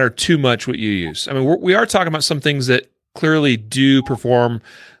doesn't matter too much what you use. I mean, we are talking about some things that clearly do perform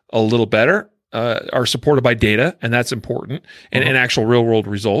a little better, are supported by data, and that's important, and actual real world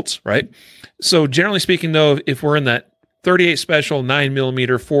results, right? So generally speaking, though, if we're in that 38 special,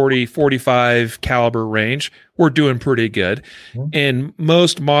 9mm, 40, 45 caliber range, we're doing pretty good. Mm-hmm. And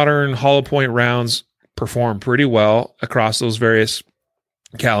most modern hollow point rounds perform pretty well across those various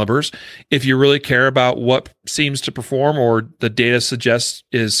calibers. If you really care about what seems to perform or the data suggests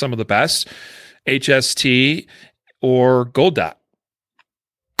is some of the best, HST or Gold Dot.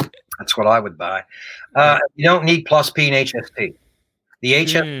 That's what I would buy. You don't need plus P and HST. The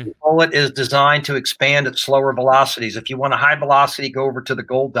HST bullet is designed to expand at slower velocities. If you want a high velocity, go over to the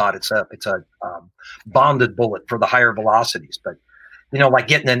Gold Dot. It's a bonded bullet for the higher velocities. But like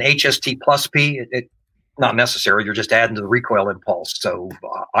getting an HST plus P, it not necessary. You're just adding to the recoil impulse. So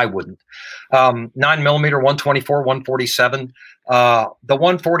I wouldn't. 9mm, 124, 147. The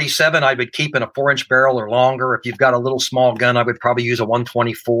 147 I would keep in a 4-inch barrel or longer. If you've got a little small gun, I would probably use a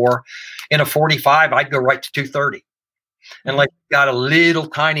 124. In a 45, I'd go right to 230. And like you've got a little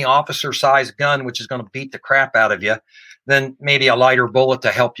tiny officer size gun, which is going to beat the crap out of you, then maybe a lighter bullet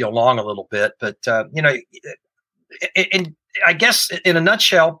to help you along a little bit. But, and I guess in a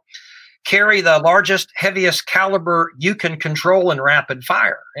nutshell, carry the largest, heaviest caliber you can control in rapid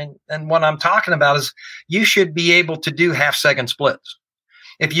fire. And what I'm talking about is you should be able to do half-second splits.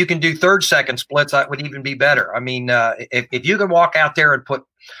 If you can do third-second splits, that would even be better. I mean, if you can walk out there and put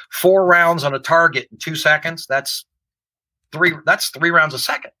 4 rounds on a target in 2 seconds, that's 3 rounds a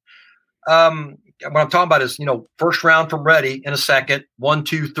second. What I'm talking about is, first round from ready in a second, 1,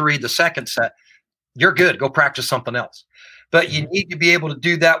 2, 3, the second set. You're good. Go practice something else. But you need to be able to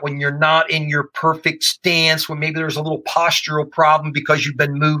do that when you're not in your perfect stance, when maybe there's a little postural problem because you've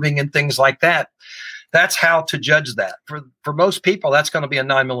been moving and things like that. That's how to judge that. For most people, that's going to be a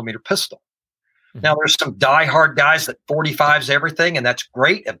 9mm pistol. Now, there's some diehard guys that 45's everything, and that's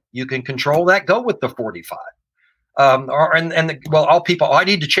great. If you can control that, go with the 45. All people, I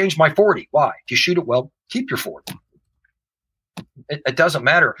need to change my 40. Why? If you shoot it well, keep your 40. It doesn't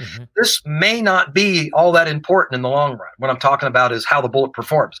matter. Mm-hmm. This may not be all that important in the long run. What I'm talking about is how the bullet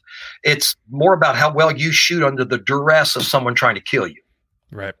performs. It's more about how well you shoot under the duress of someone trying to kill you.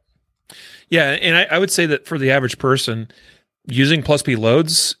 Right. Yeah, and I would say that for the average person, using plus P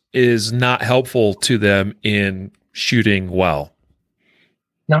loads is not helpful to them in shooting well.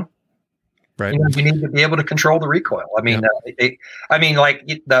 No. Right. You need to be able to control the recoil. I mean, like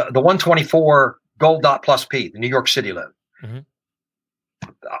the 124 Gold Dot plus P, the New York City load. Mm-hmm.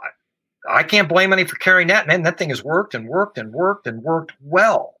 I can't blame any for carrying that, man. That thing has worked and worked and worked and worked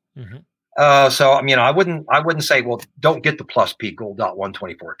well. Mm-hmm. So I mean, I wouldn't say, well, don't get the plus P Gold Dot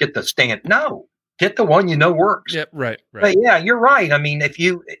 124. Get the stand. No, get the one you know works. Yep, right. But yeah, you're right. I mean,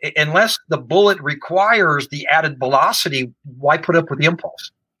 unless the bullet requires the added velocity, why put up with the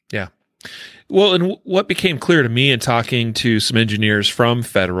impulse? Yeah. Well, and what became clear to me in talking to some engineers from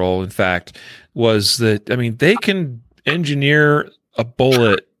Federal, in fact, was that, I mean, they can engineer a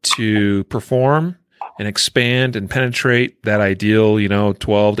bullet to perform and expand and penetrate that ideal,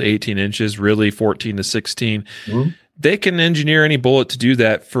 12 to 18 inches, really 14 to 16. Mm-hmm. They can engineer any bullet to do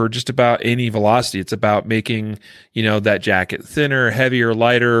that for just about any velocity. It's about making, that jacket thinner, heavier,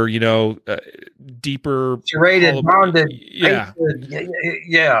 lighter, deeper. Serrated, bonded. Yeah.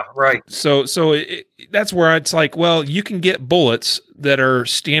 Yeah, right. So that's where it's like, well, you can get bullets that are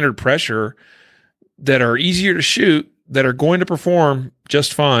standard pressure, that are easier to shoot, that are going to perform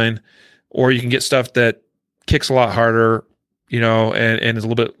just fine, or you can get stuff that kicks a lot harder, and is a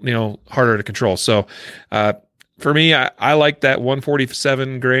little bit, harder to control. So, for me, I like that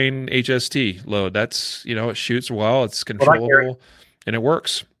 147 grain HST load. That's, it shoots well, it's controllable, and it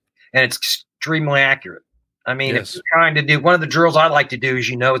works. And it's extremely accurate. I mean, If you're trying to do, one of the drills I like to do,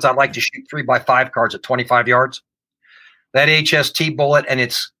 is I like to shoot 3x5 cards at 25 yards. That HST bullet and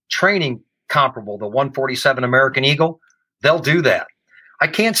its training comparable, the 147 American Eagle, they'll do that. I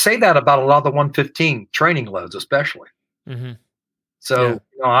can't say that about a lot of the 115 training loads, especially. Mm-hmm. So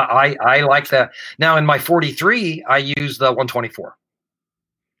I like that. Now in my 43, I use the 124.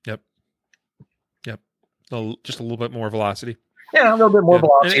 Yep. Just a little bit more velocity. Yeah, a little bit more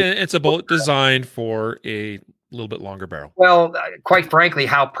velocity. And it's a bullet designed for a little bit longer barrel. Well, quite frankly,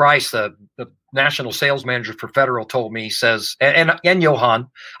 Hal Price, the national sales manager for Federal, told me, says, and Johan,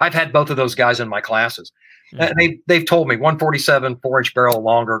 I've had both of those guys in my classes. Mm-hmm. They've told me 147, 4-inch barrel,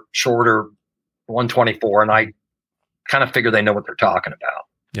 longer, shorter, 124, and I kind of figure they know what they're talking about.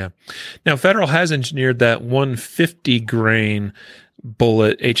 Yeah. Now, Federal has engineered that 150 grain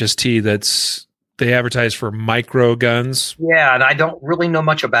bullet HST they advertise for micro guns. Yeah, and I don't really know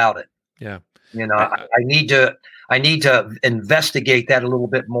much about it. Yeah. I need to investigate that a little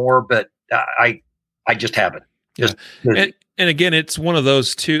bit more, but I just haven't. And again, it's one of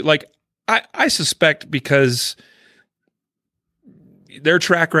those two, like I suspect, because their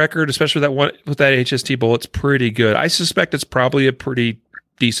track record, especially that one with that HST bullet's pretty good. I suspect it's probably a pretty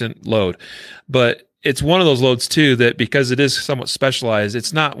decent load, but it's one of those loads too that, because it is somewhat specialized,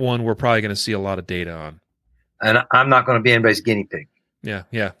 it's not one we're probably going to see a lot of data on. And I'm not going to be anybody's guinea pig. Yeah.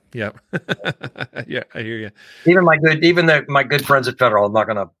 Yeah, I hear you. Even my good friends at Federal, I'm not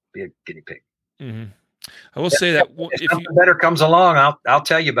going to be a guinea pig. Mm-hmm. I will say that if something better comes along, I'll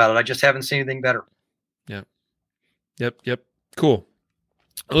tell you about it. I just haven't seen anything better. Yeah. Yep. Cool.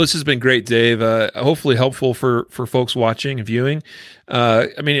 Well, this has been great, Dave. Hopefully helpful for folks watching and viewing. I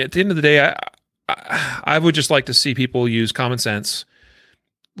mean, at the end of the day, I would just like to see people use common sense,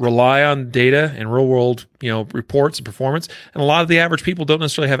 rely on data and real world, reports and performance. And a lot of the average people don't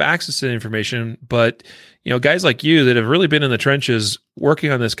necessarily have access to the information, but guys like you that have really been in the trenches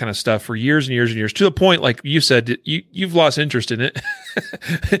working on this kind of stuff for years and years and years, to the point, like you said, you've lost interest in it.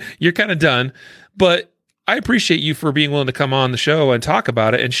 You're kind of done, but I appreciate you for being willing to come on the show and talk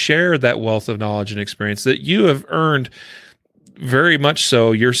about it and share that wealth of knowledge and experience that you have earned very much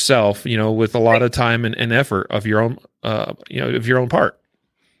so yourself, with a lot of time and effort of your own, of your own part.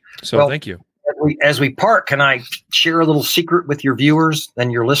 So thank you. As we part, can I share a little secret with your viewers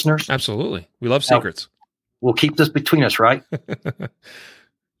and your listeners? Absolutely. We love secrets. We'll keep this between us, right?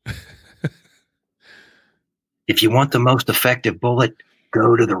 If you want the most effective bullet,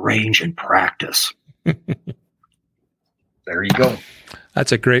 go to the range and practice. There you go.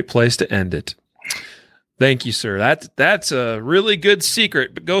 That's a great place to end it. Thank you, sir. That's a really good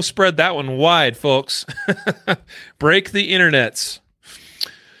secret, but go spread that one wide, folks. Break the internets.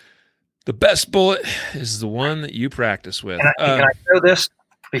 The best bullet is the one that you practice with. Can I throw this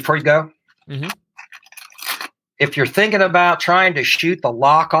before you go? Mm-hmm. if you're thinking about trying to shoot the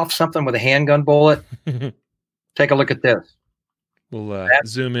lock off something with a handgun bullet, take a look at this. We'll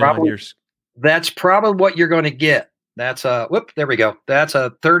zoom in on yours. That's probably what you're going to get. That's there we go. That's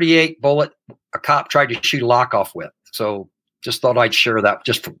a 38 bullet a cop tried to shoot a lock off with. So just thought I'd share that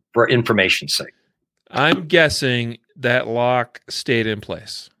just for information's sake. I'm guessing that lock stayed in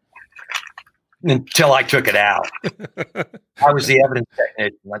place until I took it out. I was the evidence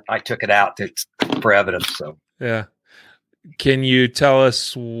technician. I took it out for evidence. So yeah. Can you tell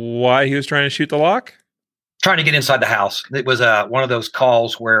us why he was trying to shoot the lock? Trying to get inside the house. It was one of those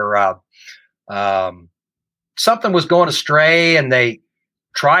calls where something was going astray and they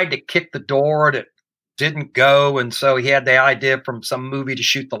tried to kick the door and it didn't go. And so he had the idea from some movie to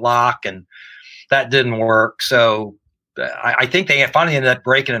shoot the lock and that didn't work. So I think they finally ended up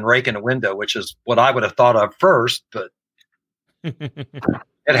breaking and raking a window, which is what I would have thought of first, but it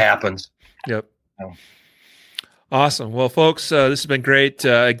happens. Yep. Awesome. Well, folks, this has been great.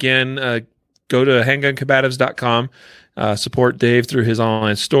 Again, go to handguncombatives.com. Support Dave through his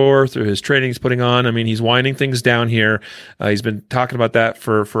online store, through his training he's putting on. I mean, he's winding things down here. He's been talking about that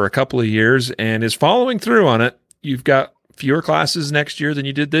for a couple of years and is following through on it. You've got fewer classes next year than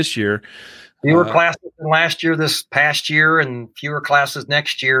you did this year. Fewer classes than last year, this past year, and fewer classes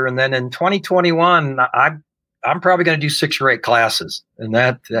next year. And then in 2021, I'm probably going to do 6 or 8 classes, and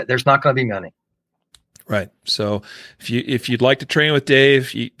that there's not going to be many. Right. So if you'd like to train with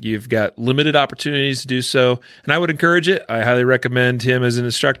Dave, you've got limited opportunities to do so, and I would encourage it. I highly recommend him as an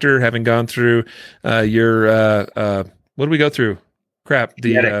instructor, having gone through your what do we go through?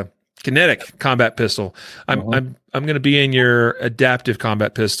 The kinetic combat pistol. I'm going to be in your adaptive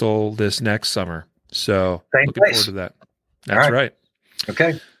combat pistol this next summer. So looking forward to that. That's right.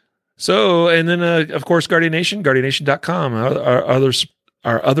 Okay. So, and then of course, Guardian Nation, guardiannation.com,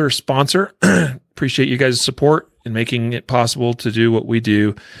 our other sponsor. Appreciate you guys' support in making it possible to do what we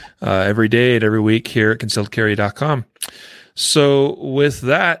do every day and every week here at concealedcarry.com. So with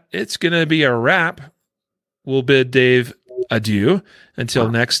that, it's going to be a wrap. We'll bid Dave adieu until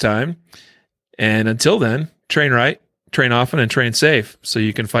next time. And until then, train right, train often, and train safe so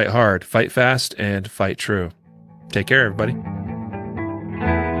you can fight hard, fight fast, and fight true. Take care, everybody.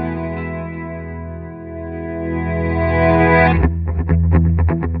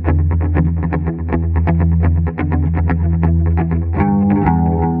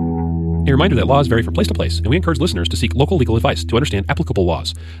 A reminder that laws vary from place to place, and we encourage listeners to seek local legal advice to understand applicable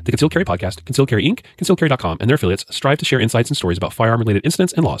laws. The Concealed Carry Podcast, Concealed Carry Inc., ConcealedCarry.com, and their affiliates strive to share insights and stories about firearm-related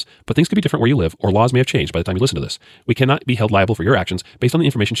incidents and laws, but things could be different where you live, or laws may have changed by the time you listen to this. We cannot be held liable for your actions based on the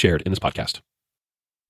information shared in this podcast.